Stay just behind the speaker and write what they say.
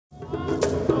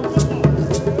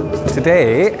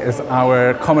Today is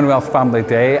our Commonwealth Family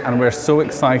Day, and we're so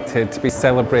excited to be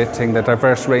celebrating the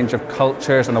diverse range of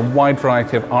cultures and a wide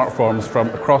variety of art forms from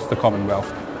across the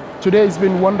Commonwealth. Today has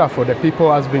been wonderful. The people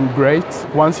has been great.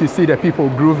 Once you see the people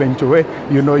grooving to it,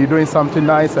 you know you're doing something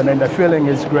nice, and then the feeling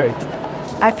is great.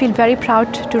 I feel very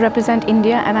proud to represent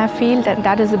India, and I feel that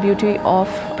that is the beauty of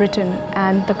Britain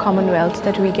and the Commonwealth,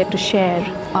 that we get to share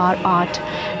our art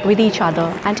with each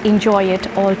other and enjoy it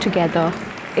all together.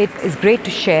 It is great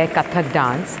to share Kathak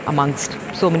dance amongst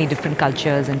so many different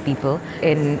cultures and people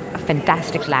in a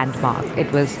fantastic landmark.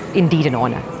 It was indeed an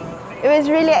honor. It was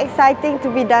really exciting to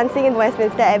be dancing in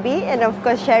Westminster Abbey and of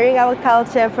course sharing our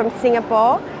culture from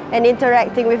Singapore and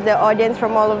interacting with the audience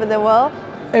from all over the world.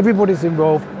 Everybody's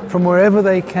involved from wherever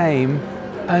they came,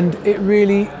 and it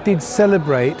really did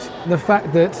celebrate the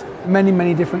fact that many,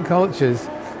 many different cultures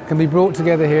can be brought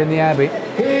together here in the Abbey.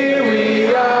 Here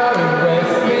we are in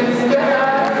Westminster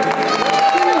Abbey.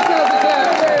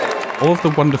 All of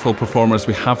the wonderful performers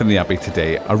we have in the Abbey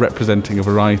today are representing a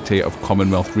variety of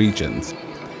Commonwealth regions.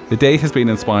 The day has been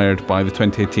inspired by the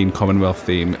 2018 Commonwealth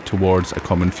theme, Towards a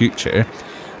Common Future,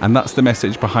 and that's the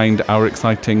message behind our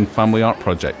exciting family art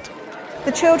project.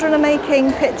 The children are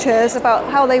making pictures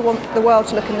about how they want the world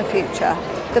to look in the future.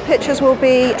 The pictures will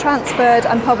be transferred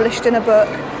and published in a book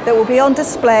that will be on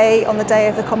display on the day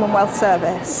of the Commonwealth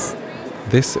Service.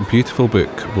 This beautiful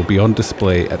book will be on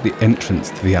display at the entrance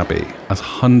to the Abbey as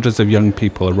hundreds of young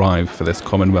people arrive for this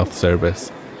Commonwealth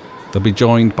Service. They'll be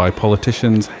joined by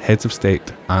politicians, heads of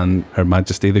state and Her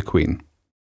Majesty the Queen.